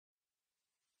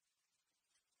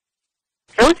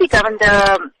Rosy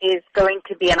Govender is going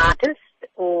to be an artist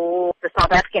who the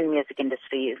South African music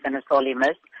industry is going to sorely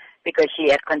miss because she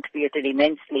had contributed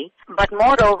immensely. But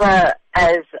moreover,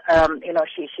 as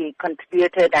she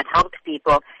contributed and helped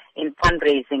people in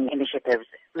fundraising initiatives,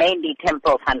 mainly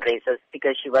temple fundraisers,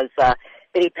 because she was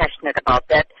very passionate about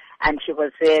that, and she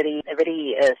was a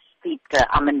very steeped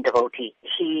Aman devotee.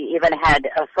 She even had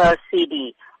a first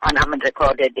CD on Aman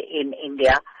recorded in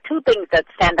India. Two things that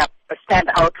stand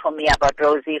out for me about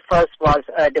Rosy. First was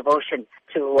a devotion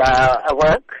to a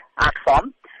work, art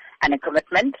form, and a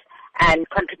commitment, and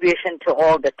contribution to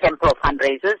all the temple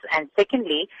fundraisers. And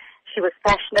secondly, she was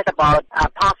passionate about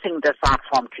passing this art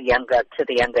form to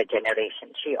the younger generation.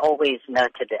 She always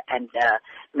nurtured and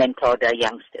mentored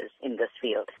youngsters in this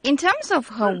field. In terms of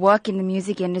her work in the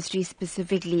music industry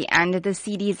specifically and the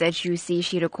CDs that you say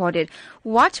she recorded,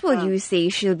 what will you say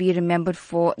she'll be remembered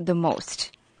for the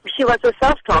most? She was a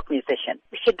self-taught musician.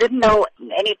 She didn't know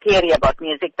any theory about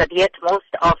music, but yet most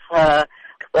of her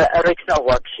original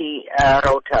work, she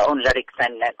wrote her own lyrics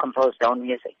and composed her own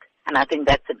music. And I think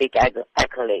that's a big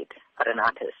accolade for an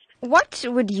artist. What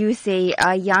would you say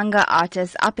a younger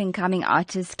artist, up-and-coming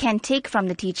artist, can take from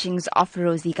the teachings of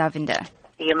Rosy Govender?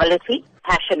 Humility,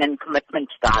 passion and commitment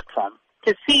to the art form.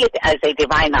 To see it as a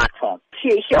divine art form.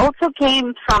 She also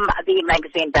came from the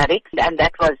magazine Barracks, and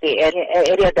that was the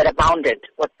area that abounded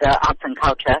with the arts and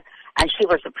culture, and she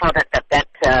was a product of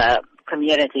that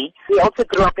community. We also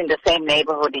grew up in the same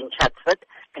neighborhood in Chatsworth,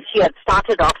 and she had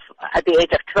started off at the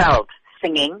age of 12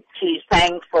 singing. She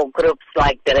sang for groups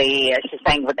like she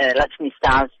sang with the Lakshmi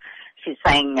Stars, she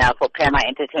sang for Prema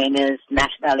Entertainers,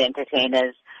 National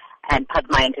Entertainers, and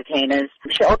Padma Entertainers.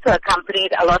 She also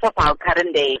accompanied a lot of our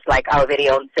current days, like our very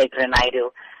own Segra Naidu,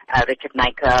 Richard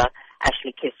Naicker,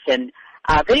 Ashley Christian,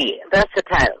 very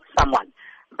versatile someone.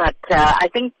 But I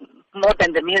think more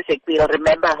than the music, we'll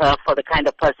remember her for the kind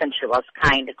of person she was,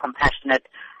 kind, compassionate,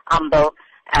 humble,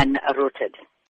 and rooted.